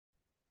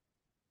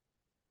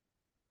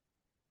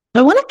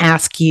I want to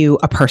ask you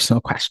a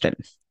personal question.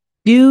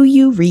 Do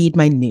you read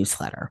my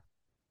newsletter,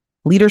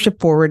 Leadership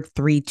Forward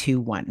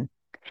 321?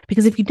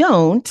 Because if you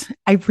don't,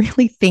 I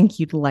really think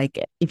you'd like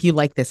it if you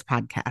like this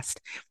podcast.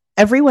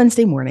 Every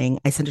Wednesday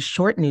morning, I send a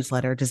short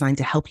newsletter designed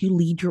to help you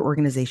lead your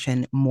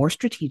organization more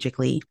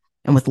strategically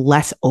and with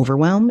less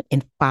overwhelm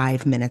in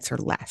 5 minutes or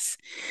less.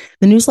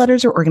 The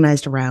newsletters are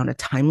organized around a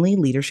timely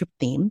leadership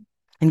theme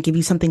and give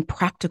you something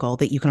practical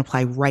that you can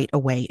apply right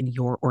away in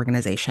your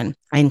organization.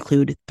 I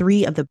include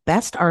three of the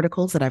best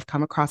articles that I've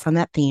come across on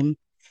that theme,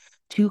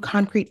 two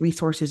concrete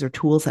resources or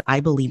tools that I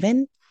believe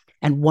in,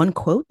 and one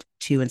quote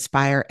to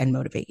inspire and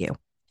motivate you.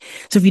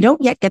 So if you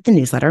don't yet get the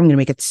newsletter, I'm going to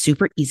make it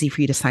super easy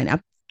for you to sign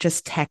up.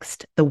 Just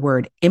text the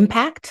word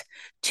impact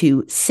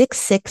to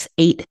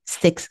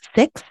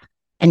 66866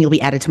 and you'll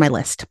be added to my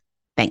list.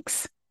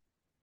 Thanks.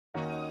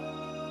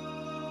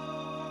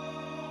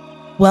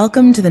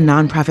 Welcome to the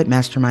Nonprofit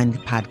Mastermind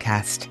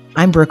podcast.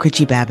 I'm Brooke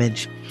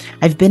Ritchie-Babbage.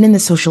 I've been in the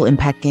social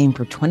impact game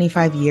for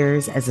 25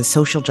 years as a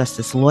social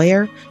justice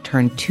lawyer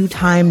turned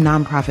two-time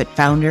nonprofit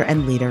founder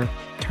and leader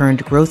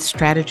turned growth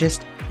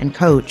strategist and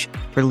coach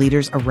for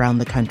leaders around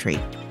the country.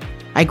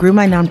 I grew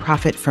my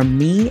nonprofit from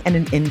me and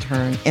an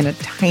intern in a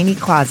tiny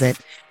closet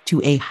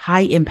to a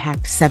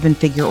high-impact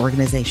seven-figure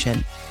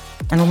organization.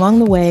 And along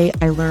the way,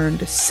 I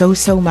learned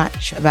so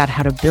much about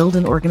how to build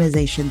an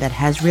organization that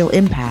has real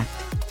impact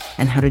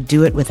and how to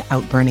do it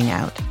without burning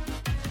out.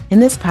 In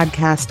this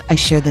podcast, I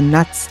share the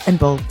nuts and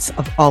bolts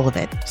of all of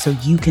it so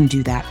you can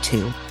do that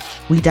too.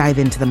 We dive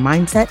into the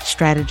mindset,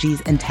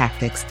 strategies, and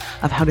tactics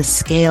of how to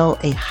scale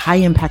a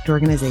high-impact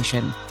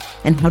organization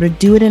and how to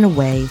do it in a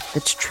way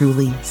that's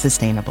truly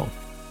sustainable.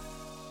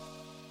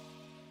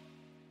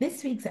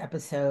 This week's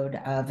episode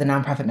of the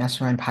Nonprofit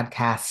Mastermind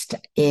podcast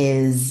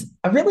is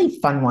a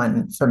really fun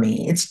one for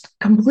me. It's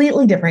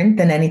completely different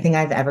than anything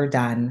I've ever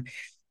done.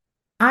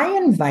 I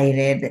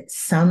invited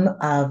some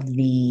of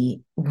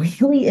the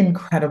really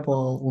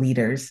incredible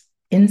leaders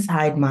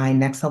inside my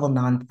Next Level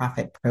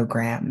Nonprofit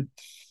program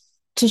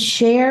to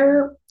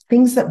share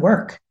things that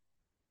work.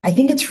 I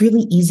think it's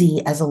really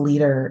easy as a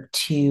leader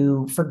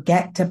to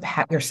forget to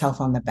pat yourself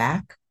on the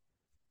back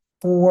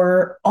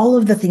for all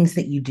of the things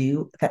that you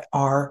do that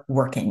are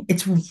working.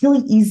 It's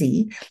really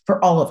easy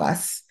for all of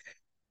us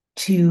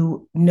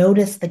to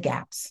notice the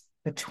gaps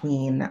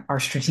between our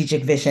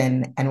strategic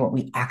vision and what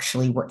we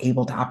actually were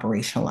able to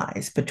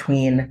operationalize,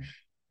 between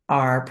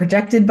our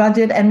projected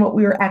budget and what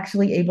we were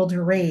actually able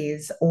to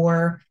raise,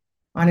 or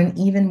on an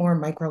even more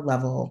micro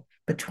level,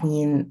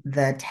 between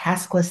the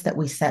task list that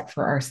we set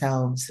for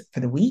ourselves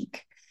for the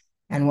week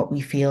and what we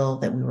feel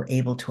that we were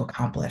able to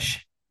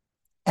accomplish.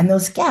 And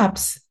those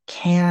gaps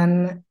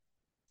can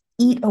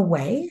eat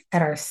away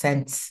at our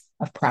sense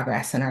of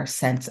progress and our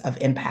sense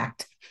of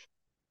impact.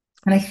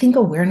 And I think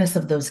awareness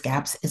of those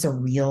gaps is a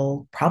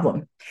real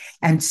problem.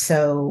 And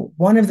so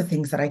one of the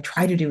things that I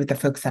try to do with the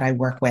folks that I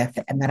work with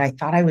and that I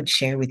thought I would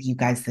share with you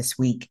guys this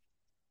week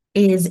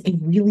is a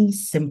really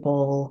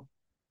simple,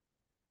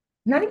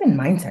 not even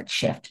mindset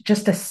shift,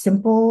 just a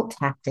simple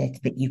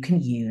tactic that you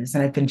can use.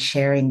 And I've been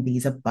sharing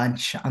these a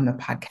bunch on the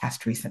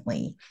podcast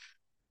recently,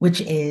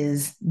 which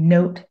is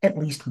note at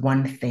least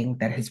one thing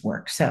that has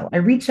worked. So I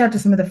reached out to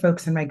some of the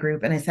folks in my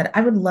group and I said, I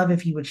would love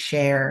if you would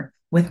share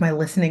with my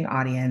listening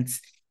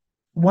audience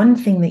one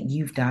thing that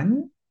you've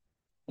done,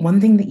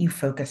 one thing that you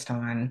focused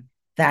on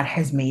that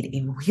has made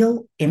a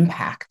real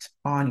impact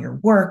on your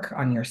work,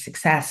 on your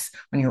success,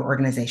 on your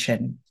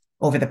organization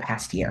over the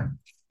past year.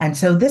 And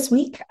so this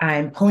week,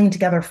 I'm pulling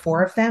together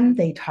four of them.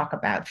 They talk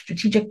about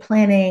strategic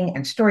planning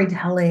and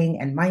storytelling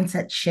and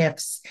mindset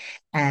shifts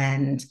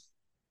and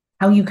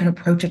how you can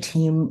approach a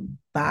team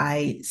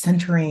by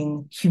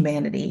centering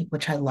humanity,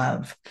 which I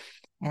love.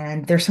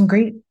 And there's some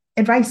great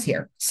advice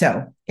here.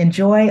 So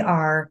enjoy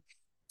our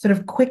sort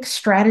of quick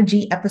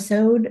strategy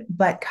episode,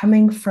 but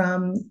coming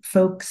from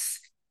folks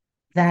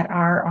that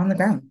are on the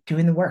ground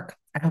doing the work.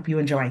 I hope you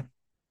enjoy.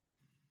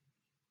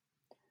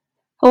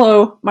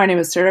 Hello, my name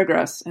is Sarah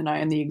Gress, and I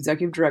am the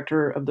Executive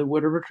Director of the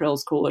Wood River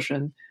Trails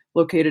Coalition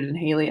located in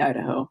Hailey,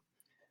 Idaho.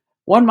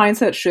 One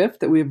mindset shift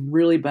that we've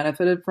really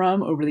benefited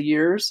from over the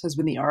years has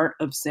been the art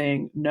of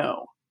saying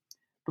no.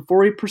 Before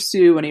we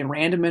pursue any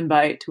random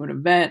invite to an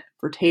event,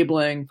 for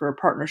tabling, for a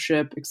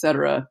partnership,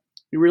 etc.,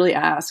 we really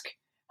ask,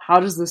 how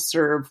does this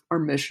serve our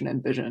mission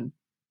and vision?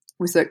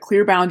 We set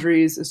clear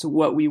boundaries as to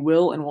what we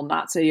will and will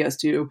not say yes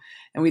to,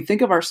 and we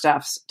think of our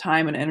staff's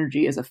time and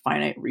energy as a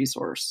finite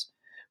resource.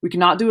 We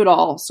cannot do it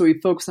all, so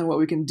we focus on what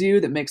we can do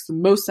that makes the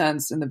most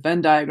sense in the Venn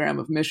diagram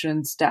of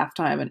mission, staff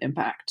time, and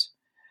impact.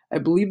 I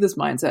believe this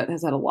mindset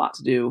has had a lot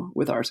to do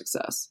with our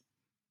success.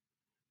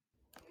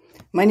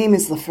 My name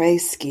is Lafraye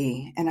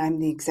Ski, and I'm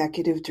the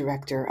Executive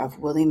Director of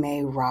Willie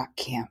Mae Rock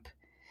Camp.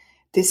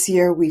 This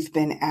year, we've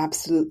been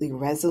absolutely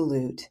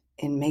resolute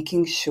in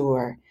making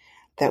sure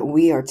that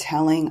we are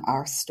telling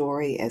our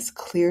story as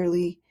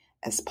clearly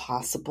as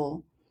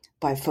possible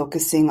by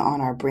focusing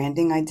on our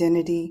branding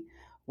identity,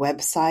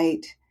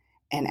 website,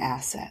 and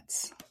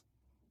assets.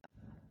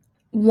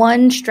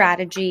 One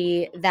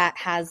strategy that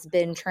has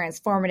been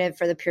transformative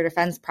for the Peer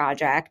Defense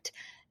Project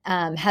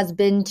has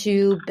been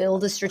to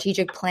build a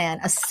strategic plan,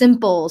 a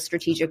simple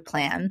strategic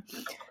plan.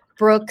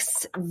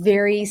 Brooke's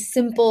very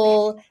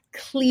simple,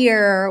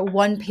 clear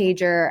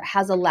one-pager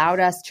has allowed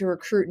us to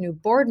recruit new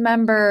board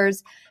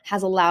members,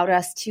 has allowed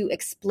us to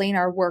explain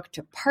our work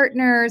to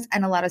partners,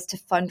 and allowed us to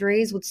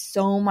fundraise with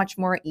so much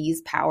more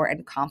ease, power,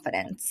 and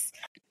confidence.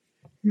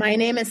 My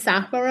name is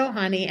Sahba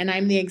Rohani, and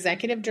I'm the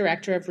Executive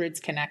Director of Roots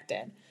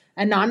Connected,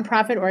 a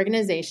nonprofit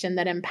organization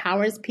that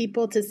empowers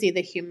people to see the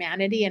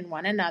humanity in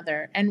one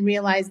another and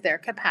realize their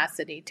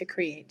capacity to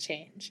create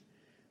change.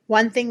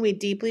 One thing we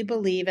deeply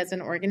believe as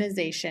an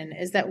organization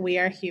is that we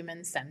are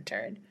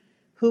human-centered.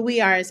 Who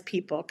we are as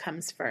people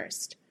comes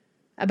first.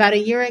 About a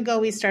year ago,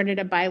 we started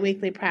a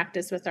biweekly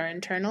practice with our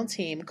internal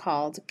team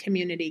called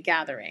Community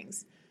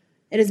Gatherings.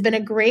 It has been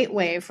a great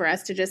way for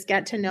us to just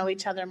get to know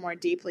each other more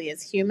deeply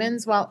as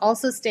humans while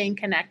also staying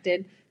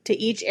connected to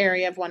each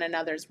area of one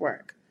another's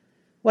work.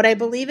 What I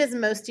believe is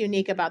most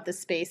unique about the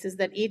space is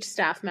that each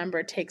staff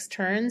member takes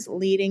turns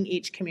leading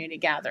each community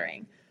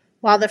gathering.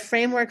 While the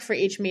framework for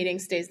each meeting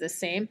stays the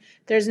same,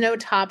 there's no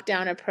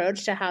top-down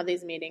approach to how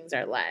these meetings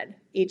are led.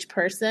 Each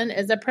person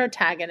is a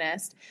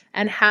protagonist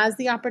and has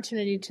the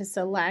opportunity to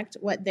select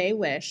what they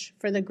wish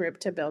for the group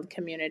to build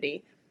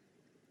community.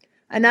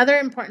 Another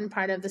important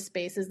part of the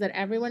space is that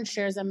everyone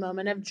shares a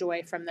moment of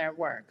joy from their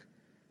work.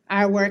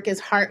 Our work is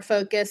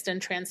heart-focused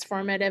and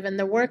transformative, and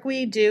the work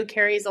we do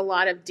carries a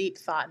lot of deep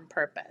thought and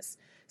purpose.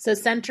 So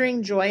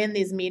centering joy in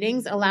these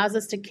meetings allows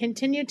us to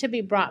continue to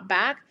be brought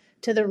back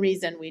to the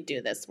reason we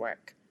do this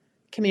work.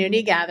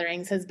 Community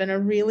Gatherings has been a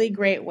really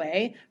great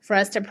way for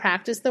us to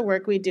practice the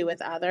work we do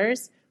with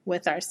others,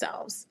 with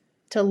ourselves,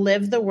 to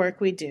live the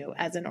work we do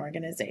as an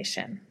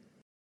organization.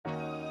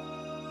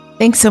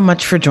 Thanks so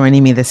much for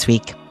joining me this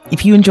week.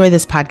 If you enjoy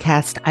this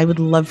podcast, I would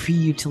love for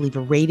you to leave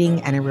a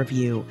rating and a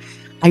review.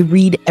 I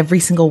read every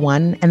single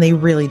one, and they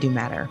really do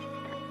matter.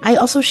 I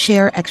also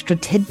share extra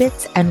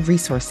tidbits and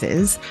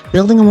resources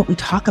building on what we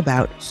talk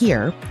about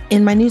here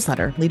in my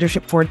newsletter,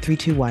 Leadership Forward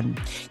 321.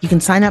 You can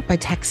sign up by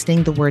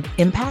texting the word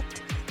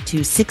impact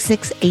to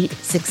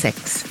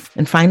 66866.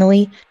 And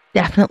finally,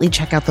 definitely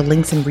check out the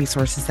links and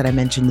resources that I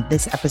mentioned in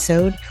this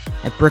episode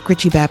at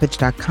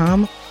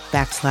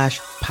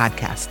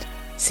brookerichiebabbage.com/podcast.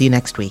 See you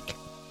next week.